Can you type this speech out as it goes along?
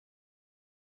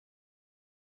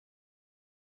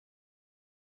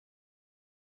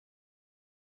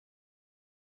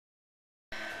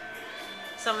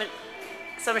So,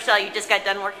 so Michelle, you just got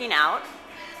done working out.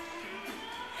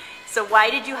 So why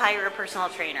did you hire a personal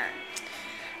trainer?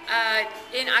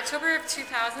 In October of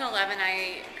 2011,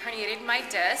 I herniated my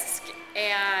disc,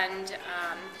 and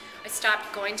I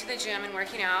stopped going to the gym and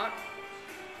working out.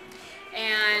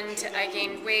 And I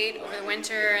gained weight over the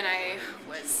winter, and I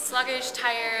was sluggish,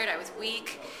 tired, I was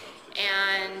weak,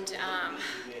 and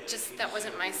just that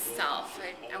wasn't myself.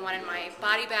 I wanted my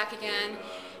body back again,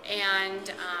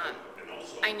 and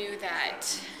I knew that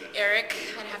Eric,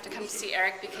 I'd have to come to see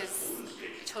Eric because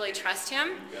I totally trust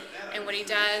him and what he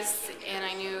does, and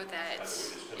I knew that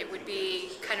it would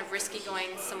be kind of risky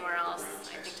going somewhere else,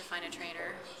 I think, to find a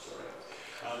trainer.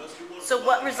 So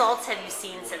what results have you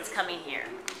seen since coming here?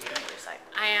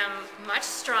 I am much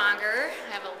stronger,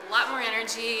 I have a lot more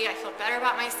energy, I feel better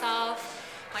about myself,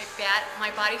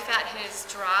 my body fat has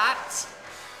dropped,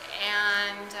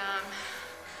 and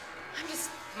I'm just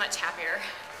much happier.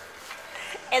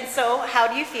 And so how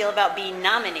do you feel about being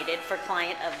nominated for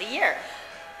Client of the Year?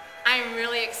 I'm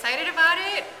really excited about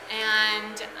it,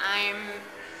 and I'm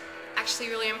actually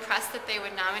really impressed that they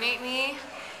would nominate me,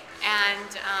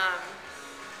 and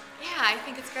yeah, I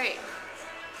think it's great.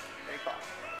 Very cool.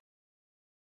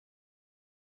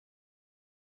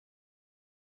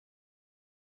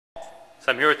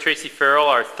 So I'm here with Tracy Farrell,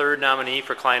 our third nominee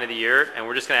for Client of the Year, and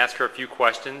we're just going to ask her a few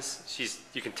questions.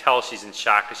 You can tell she's in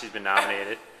shock because she's been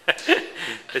nominated.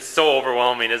 It's so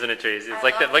overwhelming, isn't it, Tracy? It's I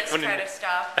love this kind of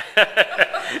stuff.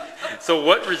 So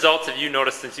what results have you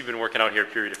noticed since you've been working out here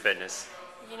at Period of Fitness?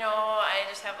 You know, I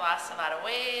just have lost a lot of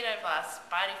weight. I've lost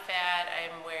body fat.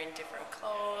 I'm wearing different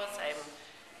clothes. I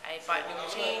bought new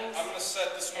jeans,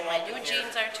 and my new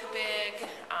jeans are too big.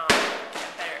 I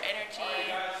have better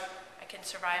energy. I can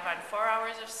survive on 4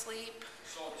 hours of sleep.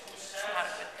 It's not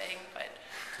a good thing, but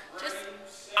just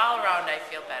all around I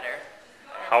feel better.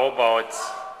 How about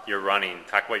your running?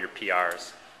 Talk about your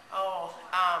PRs. Oh,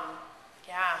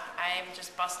 yeah, I'm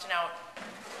just busting out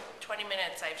 20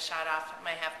 minutes. I've shot off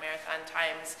my half marathon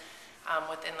times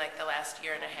within like the last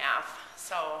year and a half.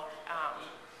 So I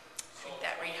think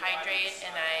that rehydrate,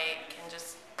 and I can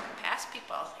just pass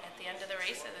people at the end of the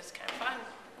races. It's kind of fun.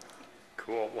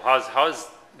 Cool. Well, how's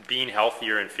being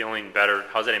healthier and feeling better,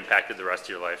 how's that impacted the rest of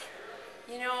your life?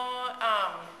 You know,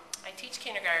 I teach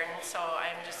kindergarten, so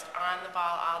I'm just on the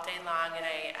ball all day long, and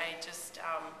I just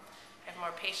have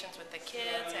more patience with the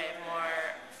kids. I have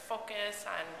more focus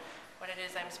on what it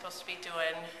is I'm supposed to be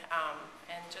doing,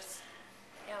 and just,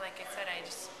 yeah, like I said, I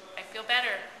feel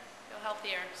better, feel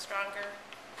healthier, stronger,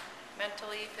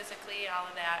 mentally, physically, all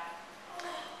of that.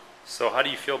 So how do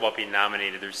you feel about being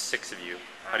nominated? There's 6 of you.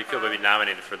 How do you feel about being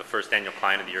nominated for the first annual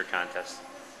Client of the Year contest?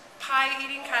 Pie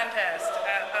eating contest.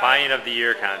 Client of the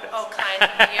Year contest. Oh, Client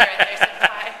of the Year. There's a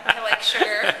pie. I like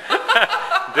sugar.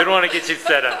 Didn't want to get you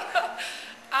set up.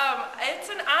 It's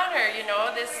an honor, you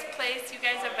know. This place, you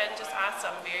guys have been just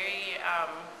awesome. Very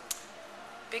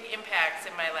big impacts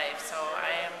in my life. So I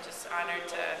am just honored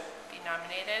to be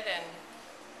nominated, and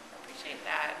appreciate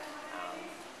that. I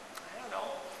don't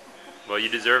know. Well, you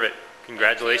deserve it.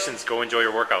 Congratulations. Go enjoy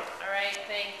your workout. All right,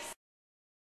 thanks.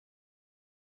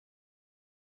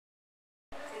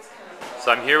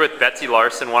 So I'm here with Betsy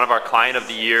Larson, one of our Client of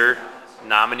the Year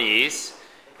nominees,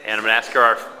 and I'm going to ask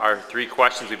her our 3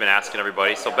 questions we've been asking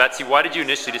everybody. So Betsy, why did you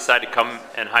initially decide to come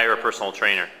and hire a personal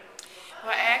trainer?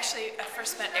 Well, I actually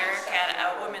first met Eric at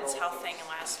a women's health thing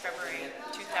last February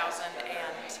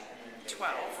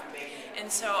 2012.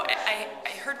 And so I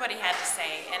heard what he had to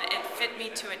say, and it fit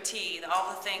me to a T, all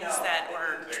the things that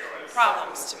were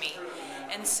problems to me.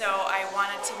 And so I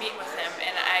wanted to meet with him,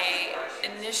 and I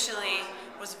initially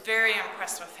was very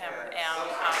impressed with him,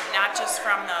 and not just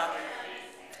from the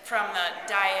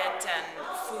diet and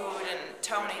food and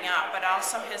toning up, but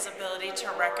also his ability to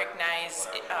recognize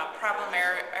problem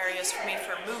areas for me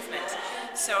for movement.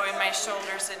 So in my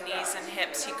shoulders and knees and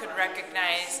hips, he could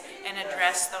recognize and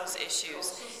address those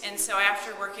issues. And so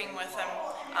after working with him,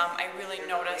 I really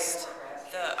noticed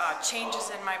the changes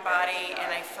in my body,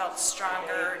 and I felt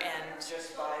stronger and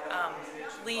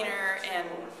leaner, and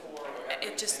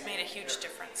it just made a huge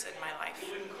difference in my life.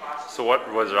 So what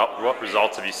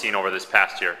results have you seen over this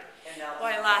past year?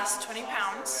 Well, I lost 20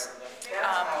 pounds,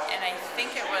 and I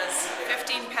think it was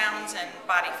 15 pounds in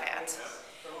body fat.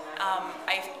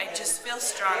 I just feel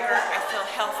stronger, I feel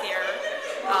healthier,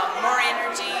 more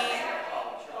energy,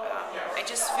 I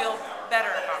just feel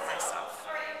better about myself.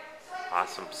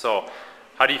 Awesome. So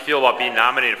how do you feel about being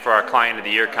nominated for our Client of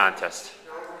the Year contest?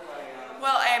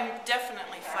 Well, I'm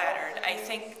definitely flattered. I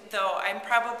think, though, I'm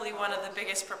probably one of the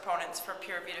biggest proponents for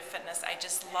Pure Vita Fitness. I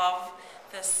just love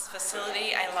this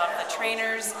facility. I love the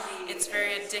trainers. It's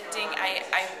very addicting.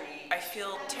 I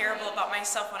feel terrible about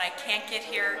myself when I can't get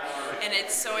here, and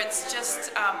it's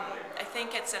just I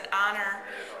think it's an honor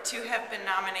to have been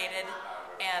nominated,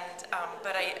 and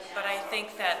but I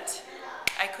think that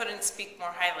I couldn't speak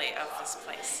more highly of this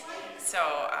place. So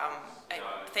I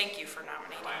thank you for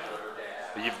nominating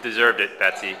me. You've deserved it,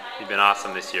 Betsy. You've been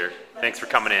awesome this year. Thanks for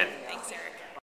coming in. Thanks, Aaron.